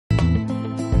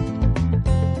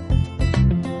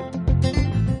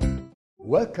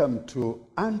Welcome to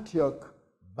Antioch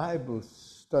Bible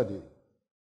Study.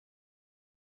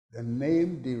 The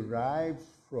name derives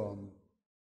from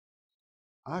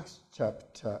Acts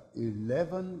chapter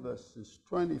 11, verses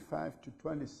 25 to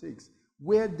 26,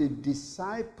 where the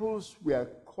disciples were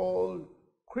called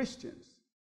Christians,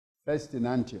 first in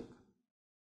Antioch.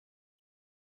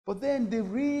 But then the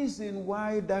reason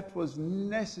why that was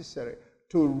necessary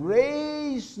to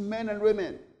raise men and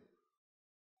women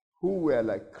who were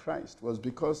like Christ was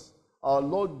because our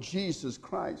Lord Jesus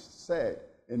Christ said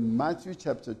in Matthew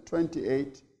chapter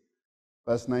 28,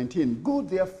 verse 19, "Go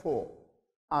therefore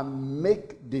and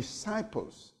make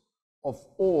disciples of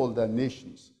all the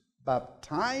nations,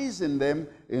 baptizing them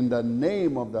in the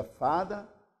name of the Father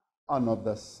and of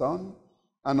the Son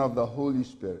and of the Holy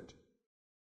Spirit,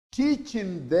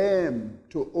 teaching them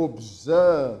to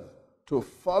observe, to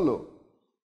follow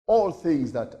all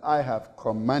things that I have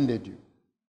commanded you.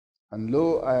 And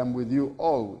lo, I am with you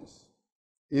always,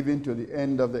 even to the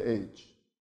end of the age."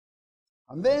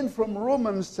 And then from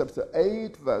Romans chapter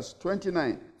 8, verse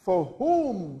 29, "For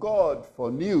whom God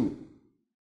foreknew,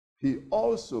 he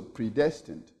also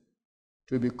predestined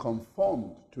to be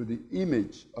conformed to the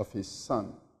image of his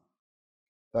Son,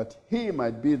 that he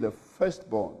might be the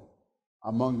firstborn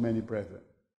among many brethren."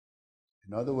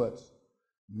 In other words,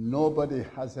 nobody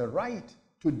has a right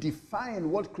to define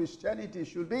what Christianity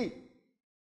should be.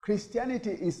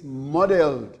 Christianity is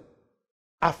modeled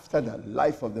after the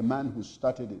life of the man who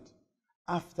started it,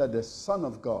 after the Son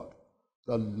of God,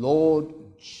 the Lord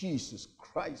Jesus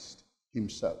Christ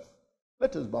himself.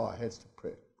 Let us bow our heads to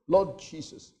pray. Lord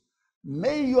Jesus,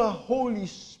 may your Holy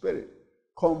Spirit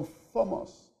conform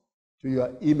us to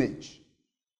your image.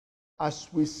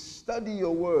 As we study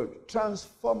your word,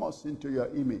 transform us into your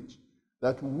image,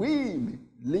 that we may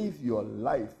live your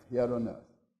life here on earth.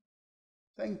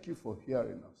 Thank you for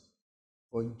hearing us.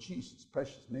 For in Jesus'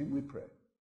 precious name we pray.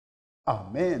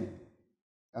 Amen.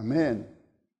 Amen.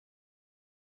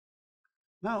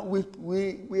 Now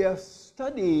we are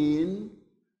studying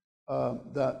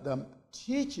the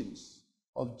teachings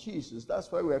of Jesus.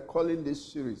 That's why we are calling this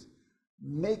series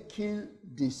Making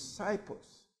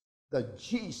Disciples the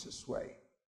Jesus Way.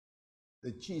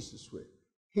 The Jesus Way.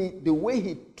 The way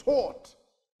he taught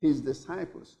his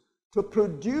disciples to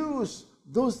produce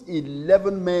those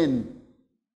 11 men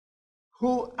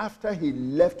who, after he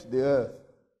left the earth,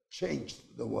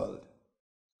 changed the world.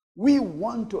 We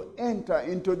want to enter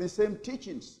into the same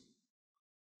teachings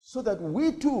so that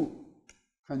we too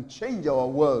can change our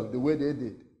world the way they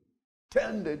did.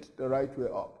 Turned it the right way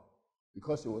up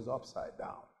because it was upside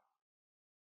down.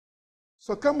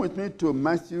 So come with me to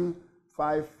Matthew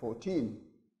 5:14.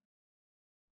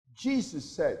 Jesus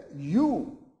said,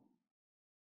 "You,"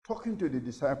 talking to the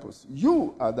disciples,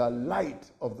 "you are the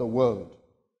light of the world.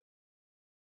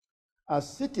 A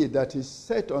city that is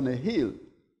set on a hill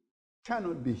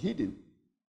cannot be hidden.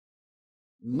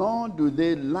 Nor do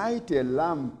they light a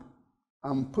lamp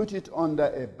and put it under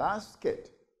a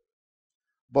basket,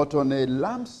 but on a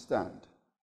lampstand,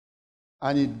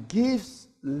 and it gives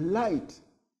light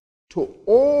to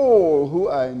all who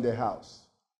are in the house."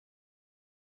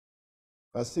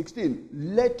 Verse 16,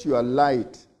 "Let your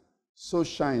light so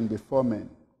shine before men,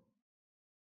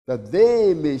 that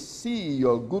they may see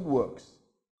your good works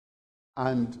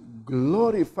and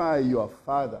glorify your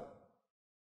Father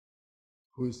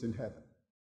who is in heaven."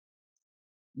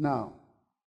 Now,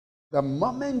 the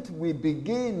moment we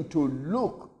begin to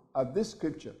look at this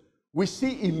scripture, we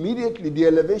see immediately the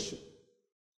elevation.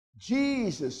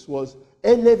 Jesus was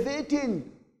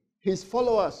elevating his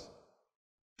followers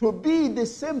to be the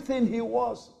same thing he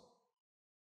was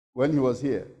when he was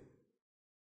here.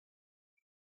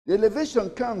 The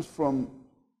elevation comes from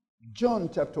John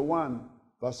chapter 1,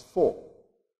 verse 4.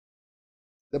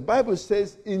 The Bible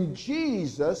says, "In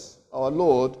Jesus, our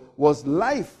Lord, was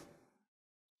life,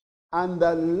 and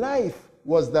the life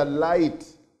was the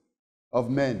light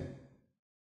of men.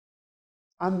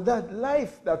 And that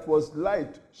life that was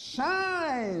light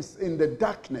shines in the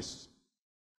darkness,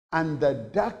 and the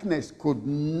darkness could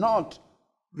not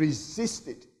resist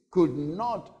it, could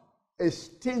not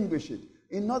extinguish it."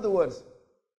 In other words,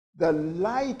 the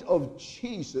light of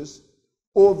Jesus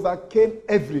overcame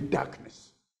every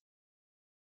darkness.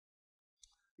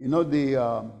 You know,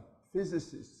 the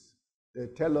physicists, they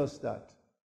tell us that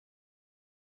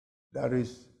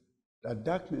the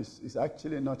darkness is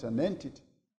actually not an entity.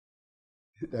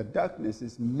 The darkness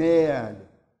is merely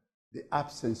the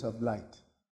absence of light.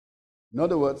 In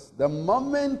other words, the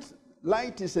moment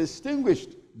light is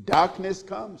extinguished, darkness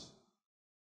comes.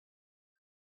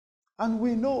 And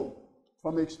we know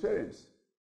from experience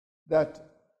that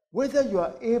whether you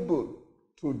are able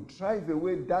to drive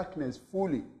away darkness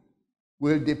fully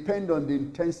will depend on the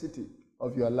intensity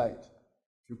of your light.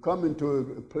 If you come into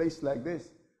a place like this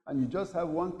and you just have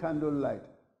one candle light,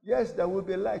 yes, there will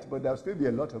be light, but there will still be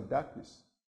a lot of darkness.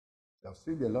 There will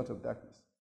still be a lot of darkness.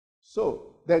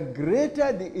 So, the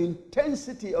greater the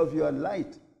intensity of your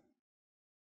light,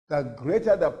 the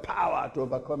greater the power to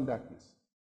overcome darkness.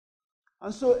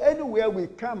 And so, anywhere we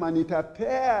come and it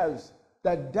appears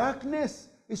that darkness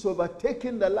is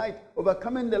overtaking the light,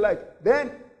 overcoming the light,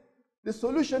 then the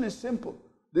solution is simple.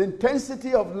 The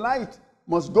intensity of light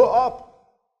must go up.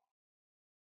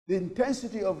 The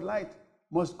intensity of light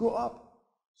must go up.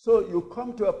 So you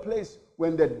come to a place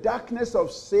when the darkness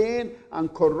of sin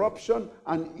and corruption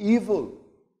and evil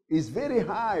is very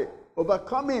high,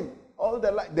 overcoming all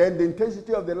the light, then the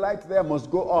intensity of the light there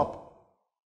must go up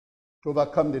to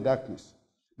overcome the darkness.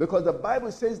 Because the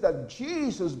Bible says that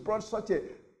Jesus brought such a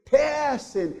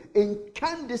piercing,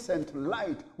 incandescent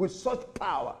light with such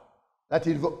power that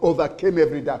it overcame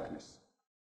every darkness.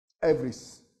 Every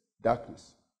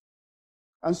darkness.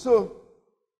 And so,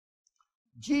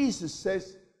 Jesus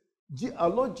says, our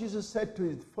Lord Jesus said to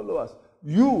his followers,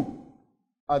 you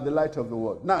are the light of the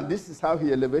world. Now, this is how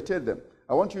he elevated them.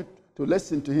 I want you to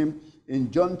listen to him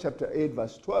in John chapter 8,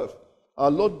 verse 12.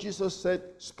 Our Lord Jesus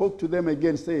spoke to them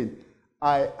again, saying,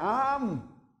 I am,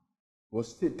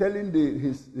 was telling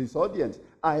his audience,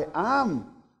 I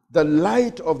am the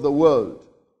light of the world.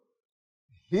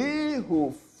 He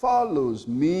who follows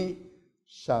me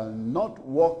shall not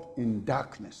walk in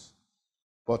darkness,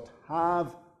 but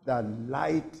have the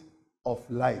light of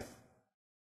life.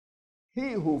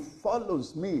 He who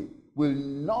follows me will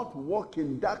not walk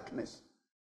in darkness,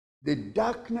 the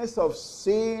darkness of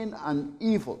sin and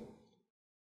evil.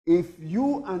 If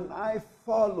you and I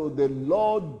follow the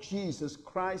Lord Jesus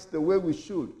Christ the way we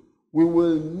should, we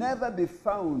will never be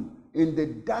found in the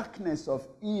darkness of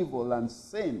evil and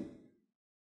sin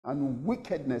and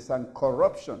wickedness and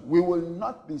corruption. We will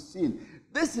not be seen.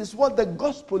 This is what the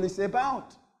gospel is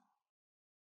about.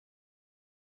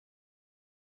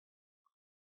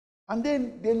 And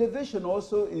then the elevation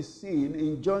also is seen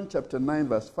in John chapter 9,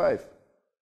 verse 5.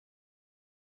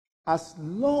 As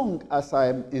long as I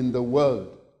am in the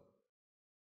world,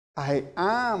 I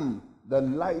am the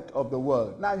light of the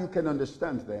world. Now you can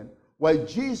understand then why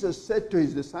Jesus said to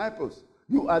his disciples,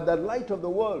 you are the light of the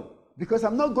world, because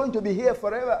I'm not going to be here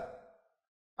forever.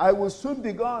 I will soon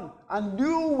be gone, and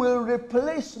you will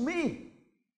replace me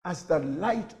as the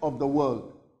light of the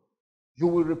world. You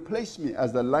will replace me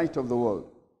as the light of the world.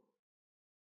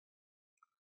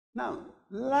 Now,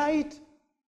 light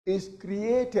is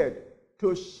created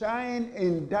to shine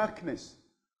in darkness.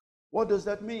 What does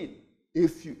that mean?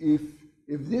 If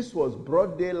this was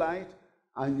broad daylight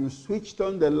and you switched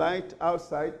on the light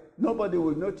outside, nobody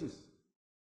will notice.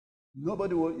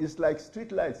 Nobody will. It's like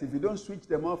street lights. If you don't switch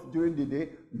them off during the day,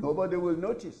 nobody will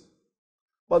notice.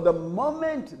 But the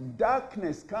moment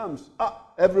darkness comes,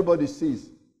 everybody sees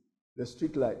the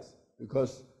street lights,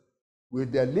 because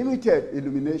with their limited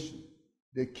illumination,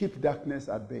 they keep darkness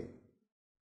at bay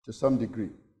to some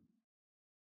degree.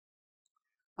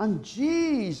 And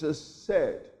Jesus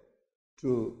said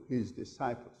to his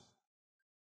disciples,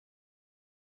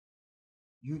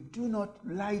 you do not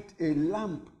light a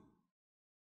lamp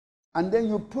and then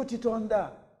you put it under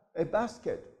a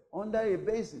basket, under a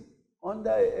basin,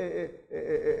 under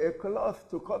a cloth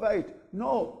to cover it.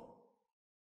 No.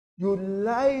 You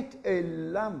light a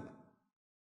lamp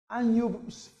and you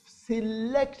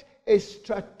select a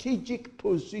strategic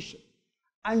position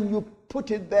and you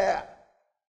put it there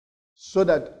so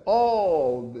that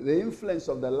all the influence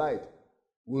of the light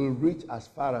will reach as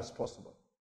far as possible.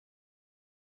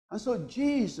 And so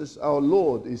Jesus, our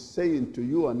Lord, is saying to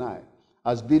you and I,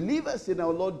 as believers in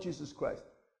our Lord Jesus Christ,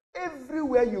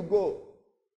 everywhere you go,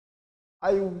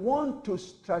 I want to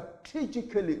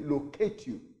strategically locate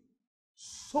you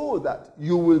so that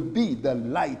you will be the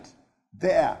light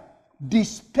there,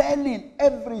 dispelling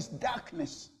every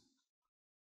darkness.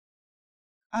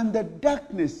 And the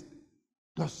darkness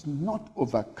does not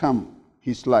overcome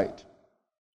his light.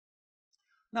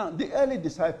 Now, the early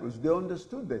disciples, they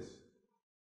understood this.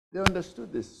 They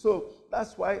understood this. So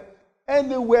that's why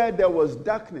anywhere there was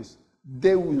darkness,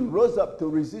 they rose up to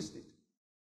resist it.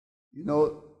 You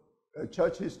know,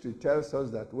 church history tells us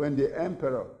that when the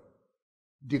emperor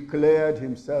declared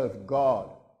himself God,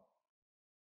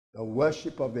 the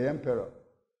worship of the emperor,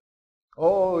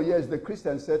 oh yes, the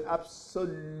Christians said,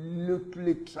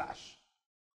 absolutely trash.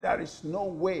 There is no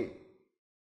way,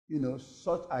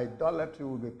 such idolatry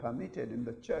will be permitted in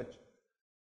the church.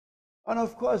 And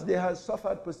of course, they had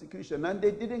suffered persecution, and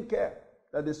they didn't care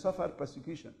that they suffered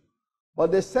persecution.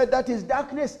 But they said, that is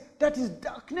darkness. That is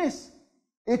darkness.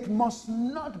 It must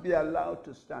not be allowed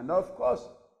to stand. Of course,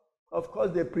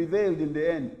 they prevailed in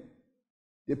the end.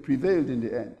 They prevailed in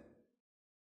the end.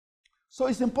 So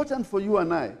it's important for you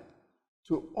and I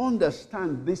to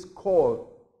understand this call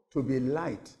to be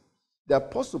light. The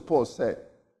Apostle Paul said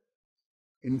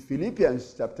in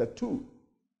Philippians chapter 2,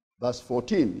 verse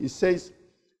 14, he says,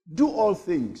 do all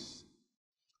things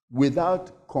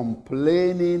without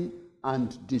complaining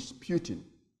and disputing,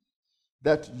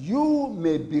 that you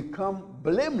may become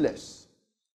blameless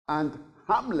and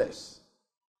harmless,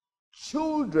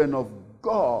 children of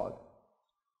God,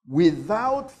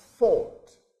 without fault,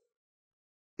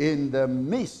 in the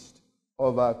midst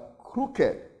of a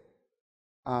crooked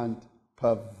and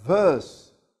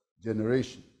perverse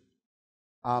generation,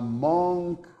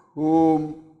 among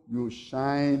whom you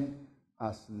shine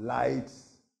as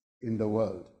lights in the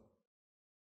world.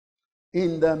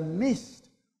 In the midst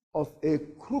of a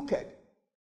crooked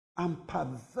and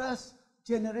perverse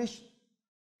generation.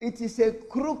 It is a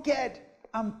crooked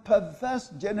and perverse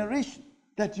generation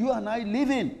that you and I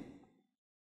live in.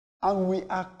 And we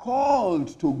are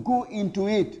called to go into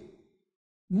it.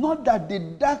 Not that the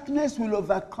darkness will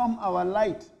overcome our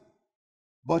light,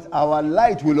 but our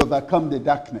light will overcome the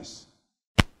darkness.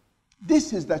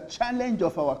 This is the challenge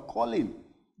of our calling.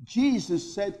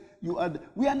 Jesus said,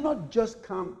 we are not just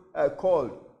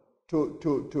called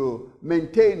to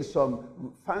maintain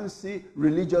some fancy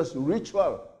religious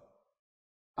ritual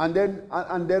and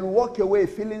then walk away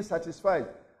feeling satisfied.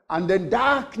 And then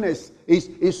darkness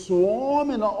is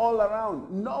swarming all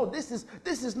around. No, this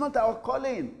is not our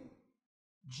calling.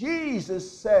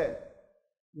 Jesus said,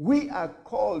 we are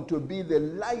called to be the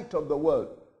light of the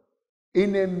world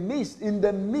in the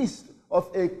midst of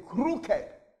a crooked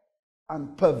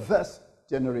and perverse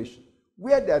generation,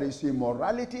 where there is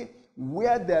immorality,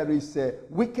 where there is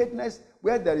wickedness,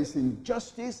 where there is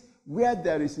injustice, where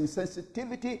there is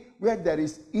insensitivity, where there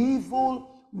is evil,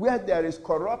 where there is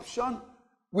corruption.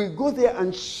 We go there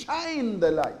and shine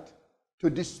the light to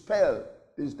dispel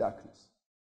this darkness.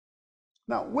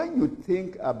 Now, when you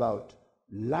think about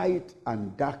light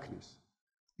and darkness,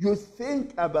 you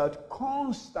think about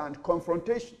constant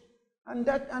confrontation. And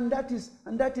that is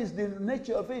the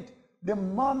nature of it. The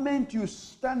moment you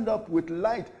stand up with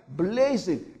light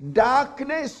blazing,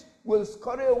 darkness will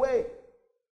scurry away.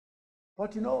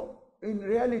 But in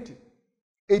reality,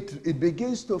 it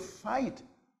begins to fight.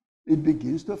 It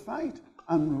begins to fight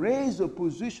and raise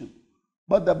opposition.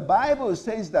 But the Bible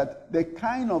says that the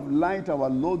kind of light our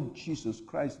Lord Jesus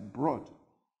Christ brought,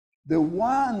 the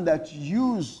one that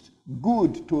used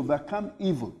good to overcome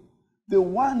evil, the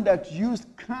one that used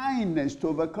kindness to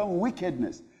overcome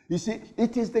wickedness, you see,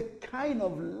 it is the kind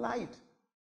of light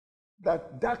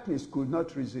that darkness could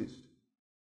not resist.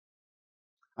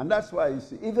 And that's why, you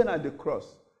see, even at the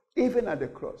cross,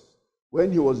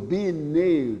 when he was being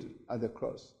nailed at the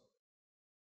cross,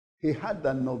 he had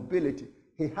the nobility,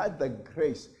 he had the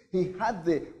grace, he had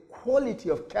the quality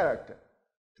of character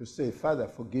to say, Father,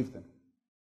 forgive them,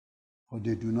 for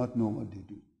they do not know what they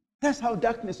do. That's how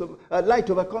light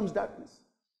overcomes darkness.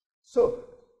 So,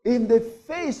 in the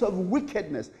face of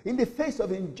wickedness, in the face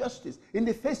of injustice, in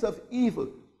the face of evil,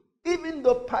 even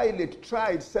though Pilate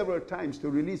tried several times to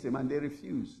release him and they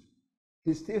refused,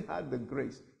 he still had the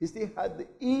grace, he still had the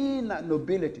inner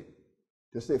nobility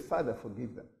to say, Father,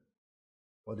 forgive them,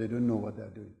 for they don't know what they're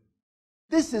doing.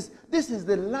 This is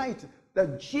the light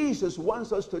that Jesus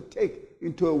wants us to take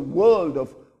into a world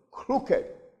of crooked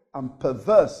and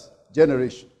perverse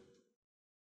generation.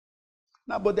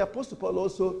 Now, but the Apostle Paul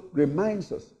also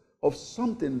reminds us of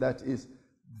something that is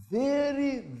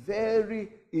very, very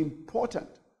important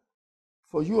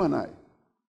for you and I.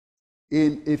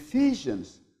 In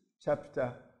Ephesians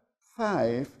chapter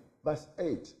 5, verse 8,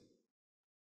 it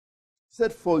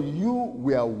said, for you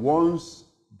were once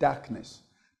darkness.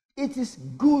 It is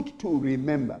good to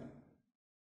remember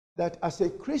that as a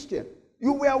Christian,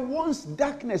 you were once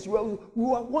darkness. You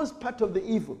were once part of the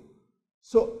evil.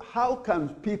 So how can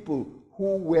people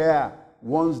who were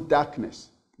once darkness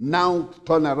now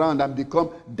turn around and become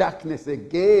darkness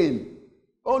again?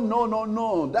 Oh,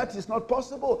 no. That is not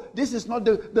possible. This is not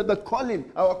the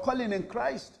calling, our calling in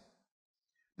Christ.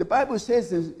 The Bible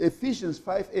says in Ephesians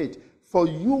 5:8, for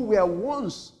you were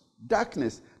once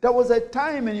darkness. There was a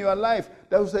time in your life,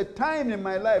 there was a time in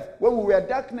my life when we were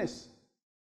darkness.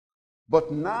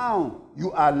 But now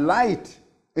you are light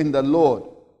in the Lord.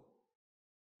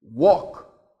 Walk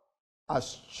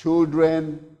as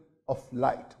children of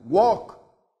light. Walk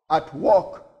at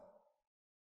work,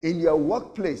 in your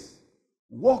workplace.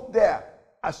 Walk there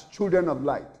as children of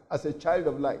light, as a child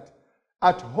of light.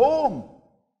 At home,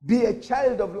 Be a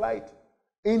child of light.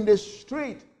 In the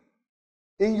street,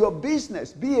 in your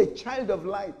business, be a child of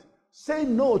light. Say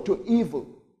no to evil.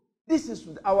 This is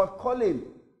our calling.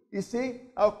 You see,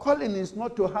 our calling is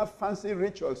not to have fancy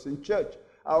rituals in church.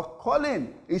 Our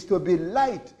calling is to be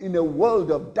light in a world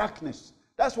of darkness.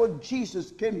 That's what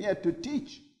Jesus came here to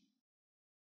teach.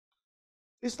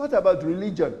 It's not about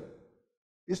religion.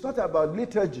 It's not about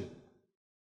liturgy,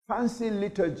 fancy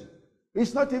liturgy.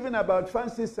 It's not even about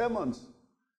fancy sermons.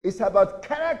 It's about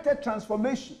character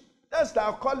transformation. That's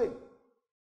our calling.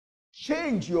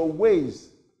 Change your ways.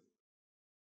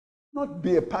 Not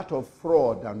be a part of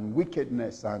fraud and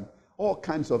wickedness and all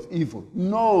kinds of evil.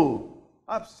 No,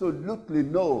 absolutely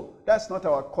no. That's not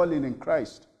our calling in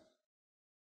Christ.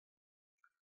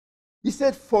 He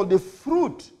said, for the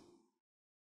fruit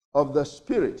of the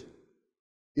Spirit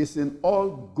is in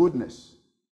all goodness,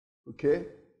 okay?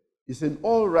 It's in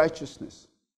all righteousness,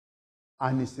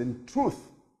 and it's in truth.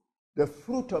 The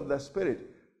fruit of the Spirit.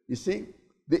 You see,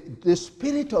 the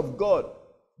Spirit of God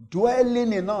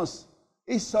dwelling in us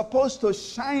is supposed to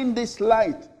shine this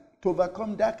light to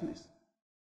overcome darkness.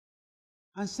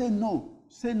 And say no,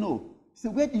 say no. Say,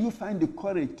 where do you find the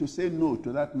courage to say no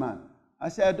to that man? I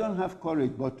say, I don't have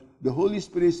courage, but the Holy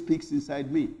Spirit speaks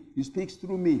inside me. He speaks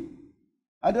through me.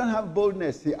 I don't have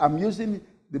boldness. I'm using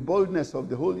the boldness of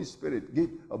the Holy Spirit,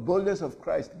 a boldness of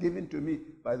Christ given to me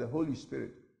by the Holy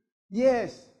Spirit.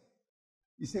 Yes.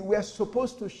 You see, we are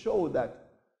supposed to show that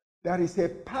there is a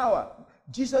power.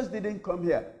 Jesus didn't come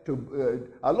here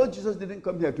our Lord Jesus didn't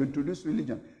come here to introduce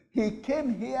religion. He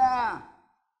came here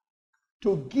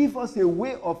to give us a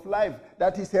way of life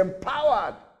that is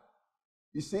empowered.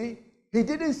 You see, he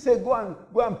didn't say go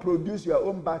and produce your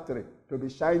own battery to be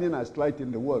shining as light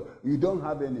in the world. You don't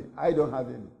have any. I don't have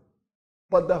any.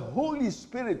 But the Holy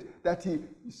Spirit that he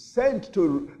sent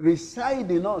to reside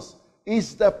in us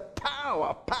is the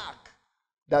power pack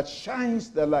that shines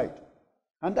the light.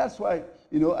 And that's why,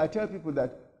 I tell people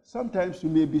that sometimes you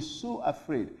may be so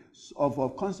afraid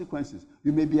of consequences.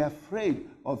 You may be afraid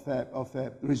of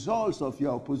results of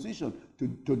your opposition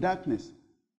to darkness.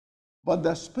 But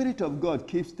the Spirit of God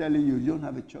keeps telling you, you don't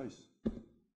have a choice.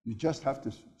 You just have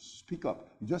to speak up.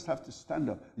 You just have to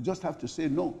stand up. You just have to say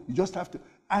no. You just have to.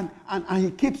 And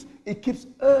it keeps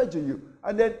urging you.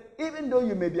 And then even though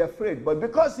you may be afraid, but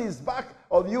because he's back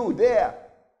of you there,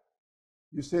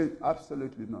 you say,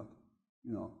 absolutely not.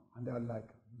 And they're like,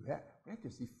 where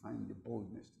does he find the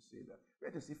boldness to say that?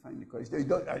 Where does he find the courage?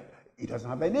 He doesn't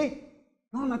have any.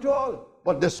 None at all.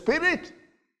 But the Spirit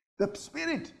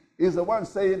is the one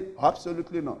saying,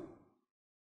 absolutely not.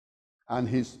 And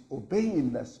he's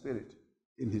obeying the Spirit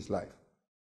in his life.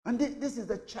 And this is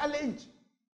the challenge.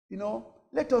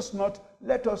 Let us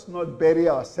not bury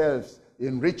ourselves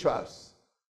in rituals.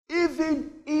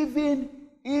 Even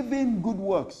good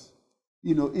works,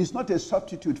 is not a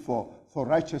substitute for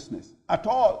righteousness at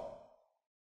all.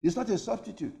 It's not a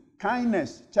substitute.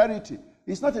 Kindness, charity,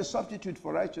 it's not a substitute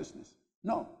for righteousness.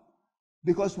 No.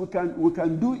 Because we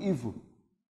can do evil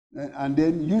and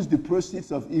then use the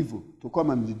proceeds of evil to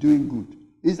come and be doing good.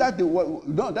 Is that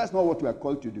no, that's not what we are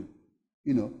called to do.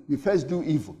 You first do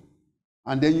evil,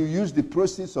 and then you use the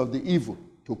proceeds of the evil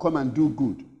to come and do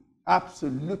good.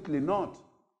 Absolutely not.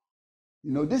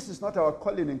 This is not our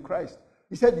calling in Christ.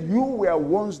 He said, you were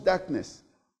once darkness,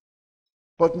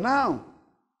 but now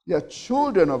you're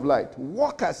children of light.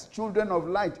 Walk as children of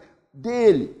light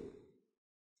daily.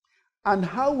 And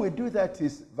how we do that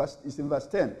is in verse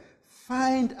 10.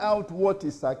 Find out what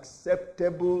is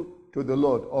acceptable to the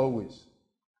Lord always.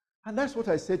 And that's what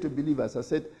I say to believers. I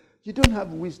said, you don't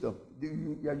have wisdom.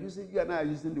 You and I are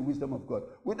using the wisdom of God.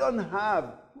 We don't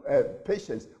have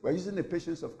patience. We're using the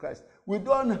patience of Christ. We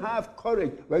don't have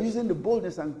courage. We're using the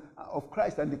boldness of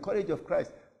Christ and the courage of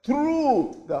Christ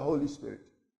through the Holy Spirit.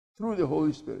 Through the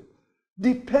Holy Spirit.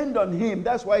 Depend on him.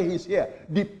 That's why he's here.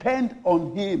 Depend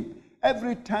on him.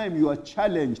 Every time you are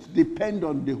challenged, depend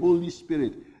on the Holy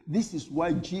Spirit. This is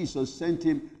why Jesus sent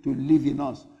him to live in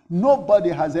us. Nobody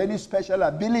has any special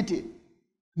ability.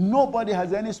 Nobody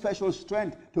has any special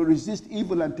strength to resist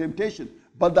evil and temptation.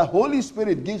 But the Holy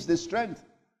Spirit gives the strength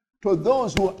to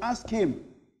those who ask him.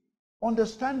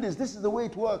 Understand this. This is the way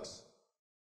it works.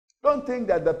 Don't think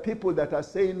that the people that are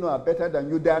saying no are better than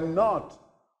you. They are not.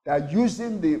 They are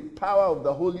using the power of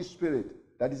the Holy Spirit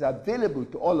that is available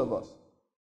to all of us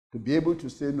to be able to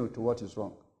say no to what is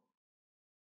wrong.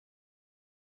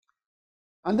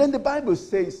 And then the Bible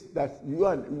says that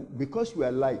because we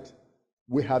are light,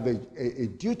 we have a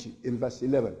duty in verse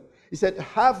 11. It said,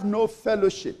 have no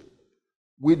fellowship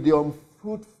with the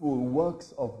unfruitful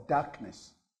works of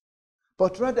darkness,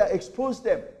 but rather expose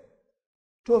them.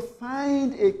 To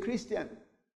find a Christian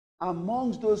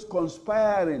amongst those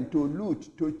conspiring to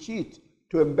loot, to cheat,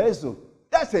 to embezzle,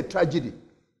 that's a tragedy.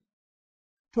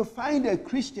 To find a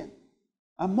Christian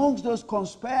amongst those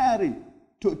conspiring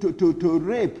to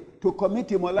rape, to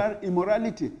commit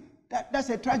immorality, that's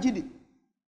a tragedy.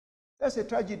 That's a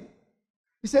tragedy.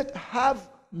 He said, have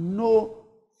no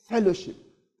fellowship.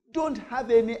 Don't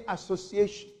have any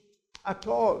association at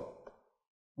all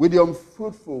with the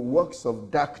unfruitful works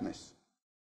of darkness.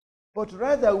 But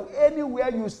rather, anywhere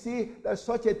you see that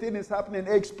such a thing is happening,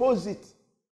 expose it.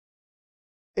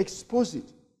 Expose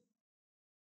it.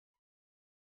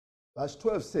 Verse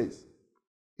 12 says,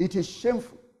 it is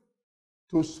shameful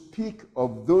to speak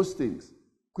of those things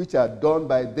which are done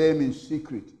by them in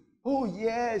secret. Oh,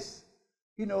 yes.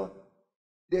 You know,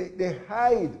 they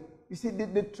hide. You see,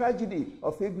 the tragedy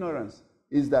of ignorance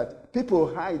is that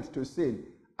people hide to sin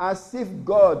as if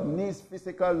God needs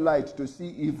physical light to see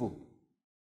evil.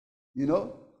 You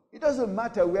know, it doesn't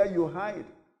matter where you hide.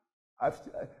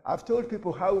 I've told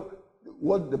people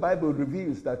what the Bible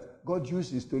reveals that God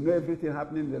uses to know everything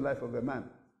happening in the life of a man.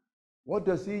 What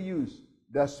does he use?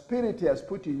 The spirit he has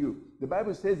put in you. The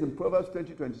Bible says in Proverbs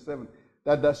 20:27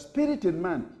 that the spirit in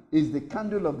man is the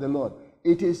candle of the Lord.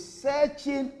 It is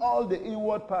searching all the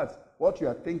inward parts. What you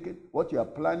are thinking, what you are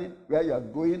planning, where you are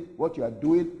going, what you are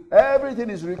doing.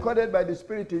 Everything is recorded by the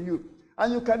spirit in you.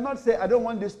 And you cannot say, I don't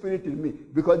want this spirit in me.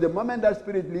 Because the moment that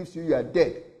spirit leaves you, you are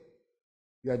dead.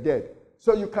 You are dead.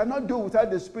 So you cannot do without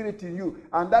the spirit in you.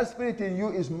 And that spirit in you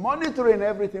is monitoring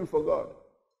everything for God.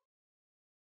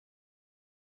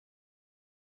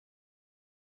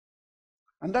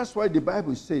 And that's why the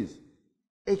Bible says,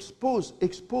 expose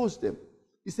them.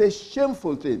 It's a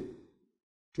shameful thing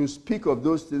to speak of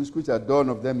those things which are done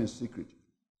of them in secret.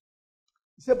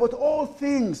 He said, but all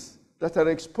things that are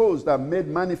exposed are made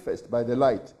manifest by the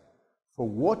light. For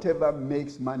whatever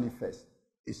makes manifest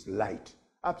is light.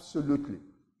 Absolutely.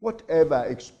 Whatever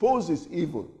exposes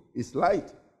evil is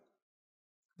light.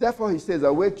 Therefore he says,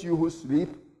 awake you who sleep,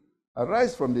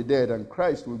 arise from the dead, and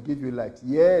Christ will give you light.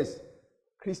 Yes,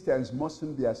 Christians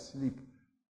mustn't be asleep.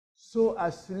 So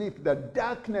asleep that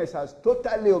darkness has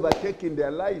totally overtaken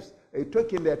their lives,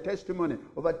 taken their testimony,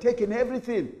 overtaken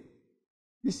everything.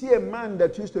 You see a man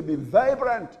that used to be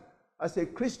vibrant as a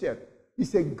Christian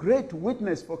is a great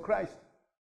witness for Christ.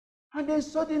 And then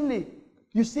suddenly,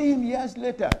 you see him years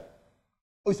later.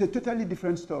 Oh, it's a totally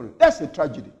different story. That's a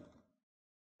tragedy.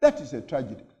 That is a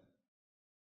tragedy.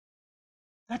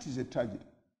 That is a tragedy.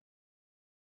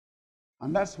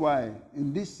 And that's why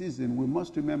in this season we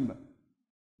must remember,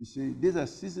 you see, these are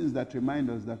seasons that remind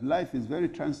us that life is very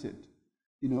transient.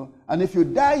 You know, and if you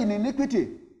die in iniquity,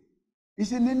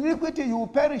 it's in iniquity you will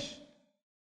perish.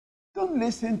 Don't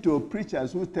listen to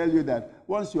preachers who tell you that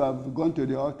once you have gone to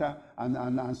the altar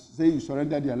and say you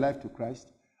surrendered your life to Christ,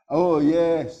 oh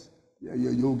yes,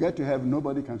 you'll get to heaven,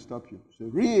 nobody can stop you. So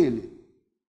really?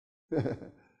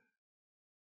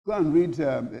 Go and read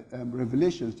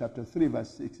Revelation chapter 3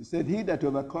 verse 6. It said, he that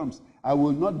overcomes, I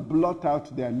will not blot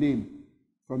out their name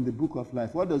from the book of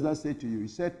life. What does that say to you? He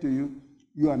said to you,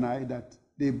 you and I, that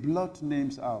they blot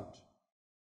names out.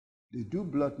 They do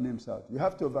blot names out. You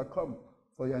have to overcome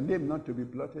for your name not to be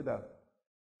blotted out.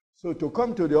 So to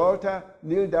come to the altar,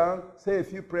 kneel down, say a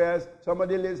few prayers,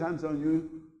 somebody lays hands on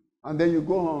you, and then you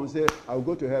go home and say, I'll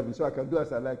go to heaven so I can do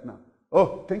as I like now.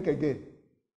 Oh, think again.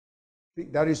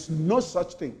 There is no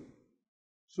such thing.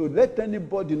 So let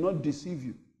anybody not deceive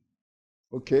you.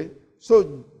 Okay?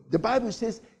 So the Bible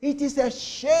says it is a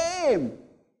shame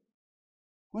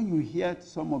when you hear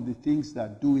some of the things that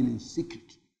are doing in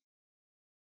secret.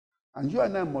 And you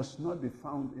and I must not be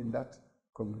found in that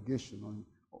congregation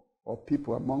or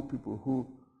people among people who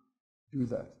do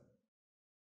that.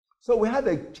 So we have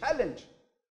a challenge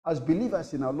as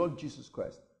believers in our Lord Jesus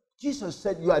Christ. Jesus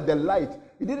said, you are the light.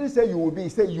 He didn't say you will be. He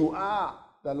said, you are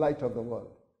the light of the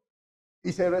world.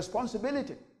 It's a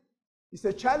responsibility. It's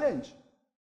a challenge.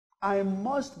 I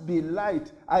must be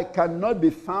light. I cannot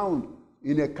be found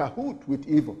in a cahoot with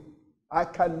evil. I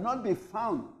cannot be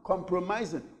found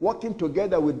compromising, working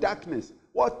together with darkness.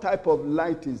 What type of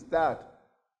light is that?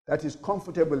 That is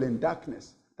comfortable in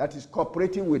darkness. That is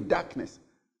cooperating with darkness.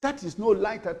 That is no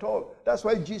light at all. That's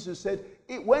why Jesus said,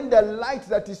 when the light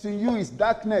that is in you is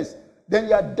darkness, then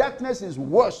your darkness is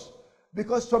worse.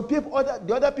 Because some people,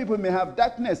 the other people may have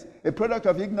darkness, a product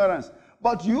of ignorance.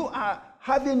 But you are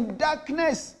having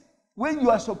darkness when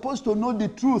you are supposed to know the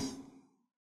truth.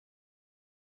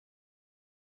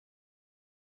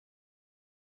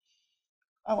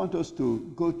 I want us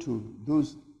to go to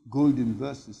those golden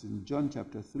verses in John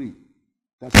chapter 3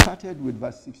 that started with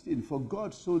verse 16. For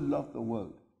God so loved the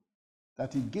world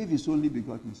that he gave his only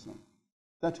begotten Son,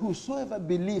 that whosoever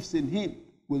believes in him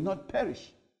will not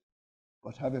perish,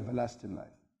 but have everlasting life.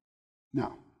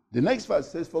 Now, the next verse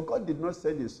says, for God did not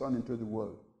send his Son into the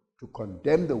world to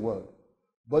condemn the world,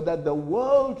 but that the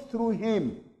world through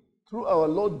him, through our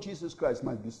Lord Jesus Christ,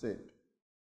 might be saved.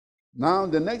 Now,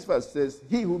 the next verse says,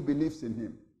 he who believes in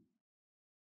him,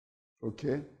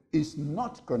 okay, is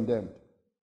not condemned,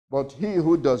 but he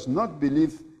who does not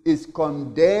believe is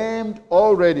condemned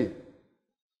already,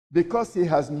 because he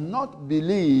has not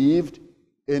believed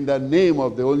in the name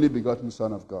of the only begotten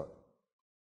Son of God.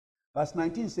 Verse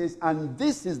 19 says, and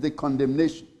this is the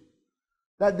condemnation,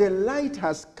 that the light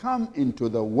has come into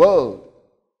the world,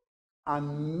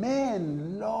 and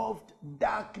men loved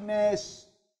darkness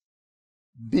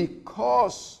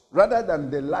because, rather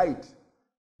than the light,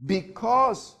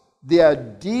 because their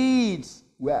deeds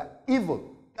were evil.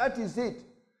 That is it.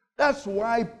 That's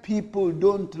why people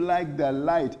don't like the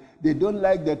light. They don't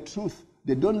like the truth.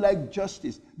 They don't like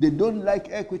justice. They don't like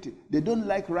equity. They don't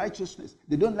like righteousness.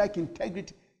 They don't like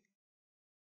integrity.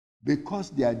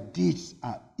 Because their deeds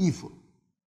are evil.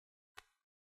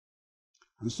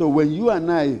 And so when you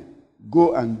and I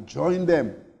go and join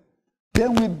them,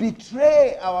 then we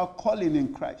betray our calling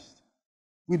in Christ.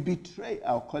 We betray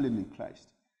our calling in Christ.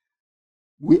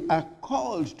 We are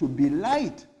called to be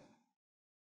light.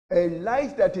 A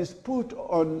light that is put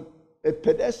on a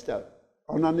pedestal,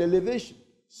 on an elevation,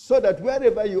 so that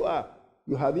wherever you are,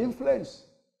 you have influence.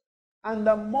 And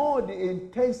the more the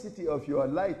intensity of your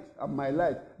light and my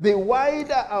light, the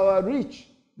wider our reach,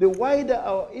 the wider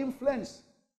our influence,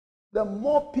 the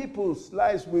more people's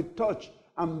lives we touch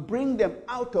and bring them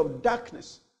out of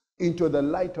darkness into the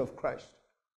light of Christ.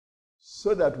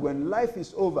 So that when life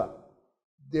is over,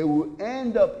 they will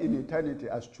end up in eternity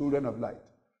as children of light.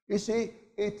 You see,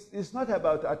 it's not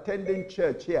about attending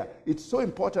church here. It's so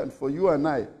important for you and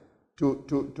I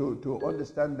to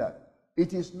understand that.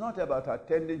 It is not about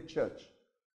attending church.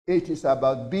 It is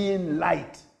about being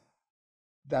light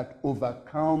that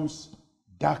overcomes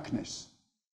darkness.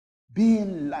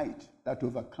 Being light that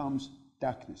overcomes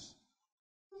darkness.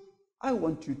 I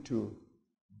want you to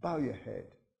bow your head,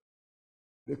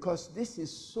 because this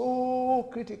is so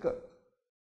critical.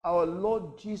 Our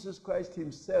Lord Jesus Christ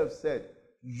himself said,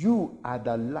 you are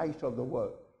the light of the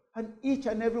world. And each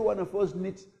and every one of us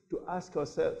needs to ask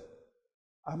ourselves,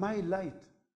 am I light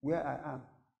where I am?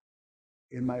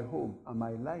 In my home, am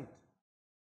I light?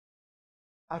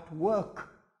 At work,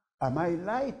 am I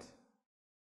light?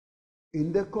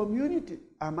 In the community,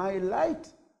 am I light?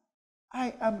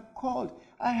 I am called.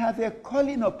 I have a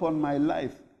calling upon my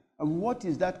life. And what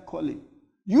is that calling?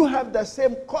 You have the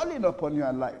same calling upon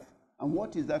your life. And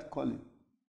what is that calling?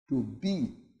 To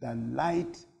be the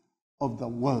light of the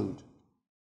world.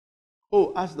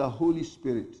 Oh, ask the Holy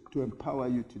Spirit to empower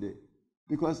you today.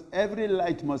 Because every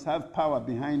light must have power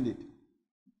behind it.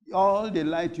 All the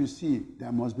light you see,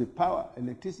 there must be power,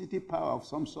 electricity power of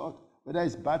some sort, whether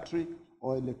it's battery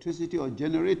or electricity or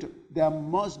generator. There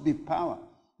must be power.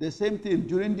 The same thing,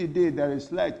 during the day there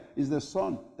is light, is the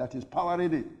sun that is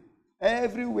powering it.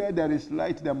 Everywhere there is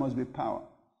light, there must be power.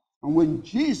 And when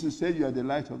Jesus said you are the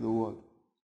light of the world,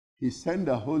 he sent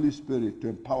the Holy Spirit to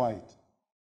empower it.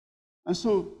 And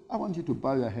so I want you to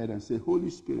bow your head and say, Holy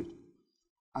Spirit,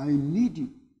 I need you.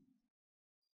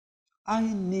 I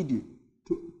need you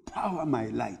to power my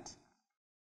light.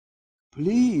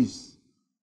 Please,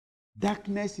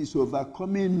 darkness is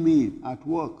overcoming me at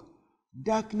work.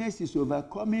 Darkness is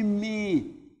overcoming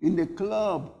me in the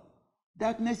club.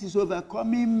 Darkness is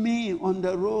overcoming me on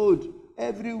the road.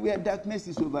 Everywhere darkness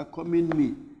is overcoming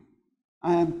me.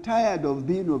 I am tired of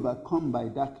being overcome by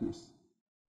darkness.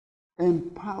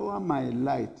 Empower my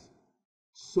light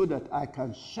so that I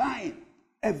can shine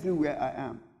everywhere I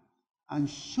am and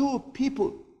show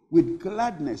people with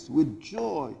gladness, with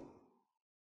joy,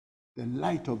 the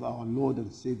light of our Lord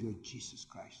and Savior Jesus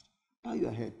Christ. Bow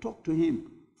your head. Talk to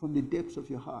him from the depths of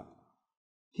your heart.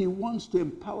 He wants to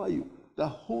empower you. The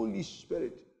Holy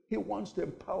Spirit, he wants to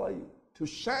empower you to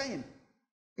shine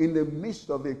in the midst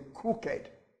of a crooked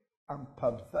and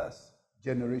perverse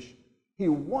generation. He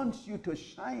wants you to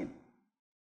shine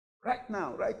right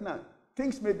now, right now.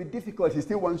 Things may be difficult, he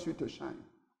still wants you to shine.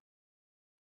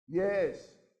 Yes,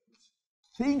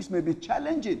 things may be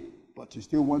challenging, but he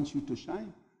still wants you to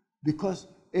shine. Because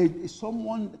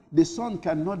the sun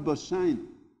cannot but shine.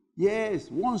 Yes,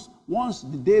 once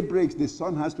the day breaks, the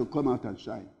sun has to come out and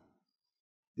shine.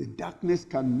 The darkness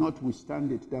cannot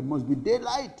withstand it. There must be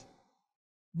daylight.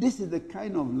 This is the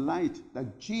kind of light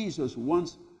that Jesus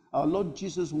wants, our Lord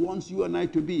Jesus wants you and I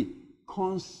to be.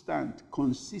 Constant,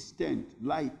 consistent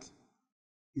light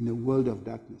in a world of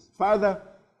darkness. Father,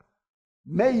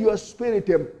 May your Spirit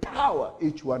empower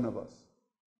each one of us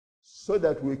so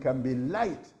that we can be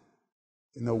light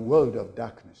in a world of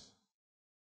darkness.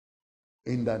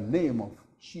 In the name of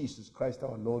Jesus Christ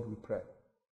our Lord we pray.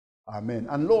 Amen.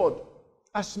 And Lord,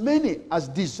 as many as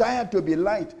desire to be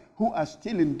light who are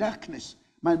still in darkness,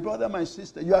 my brother, my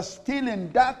sister, you are still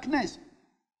in darkness,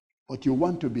 but you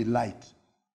want to be light.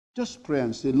 Just pray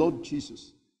and say, Lord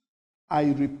Jesus,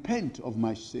 I repent of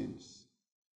my sins.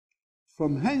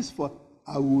 From henceforth,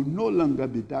 I will no longer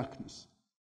be darkness.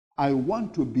 I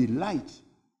want to be light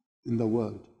in the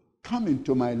world. Come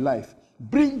into my life.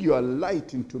 Bring your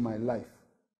light into my life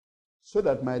so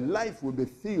that my life will be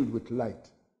filled with light.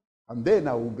 And then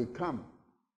I will become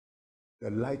the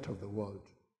light of the world,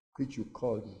 which you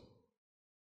called me.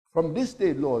 From this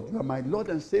day, Lord, you are my Lord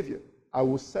and Savior. I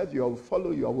will serve you. I will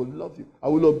follow you. I will love you. I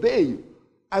will obey you.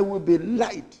 I will be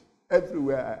light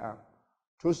everywhere I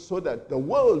am, so that the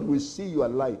world will see your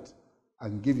light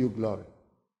and give you glory.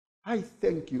 I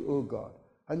thank you, O God.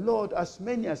 And Lord, as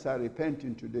many as are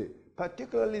repenting today,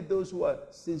 particularly those who are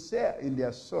sincere in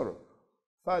their sorrow,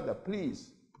 Father,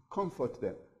 please comfort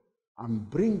them and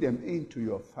bring them into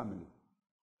your family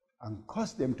and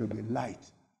cause them to be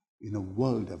light in a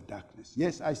world of darkness.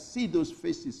 Yes, I see those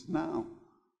faces now.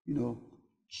 You know,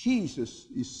 Jesus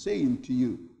is saying to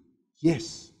you,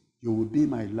 yes, you will be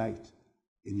my light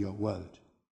in your world.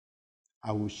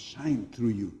 I will shine through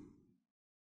you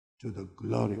to the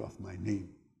glory of my name,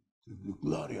 to the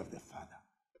glory of the Father.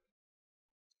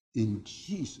 In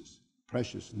Jesus'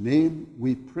 precious name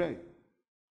we pray.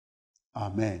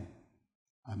 Amen.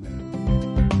 Amen.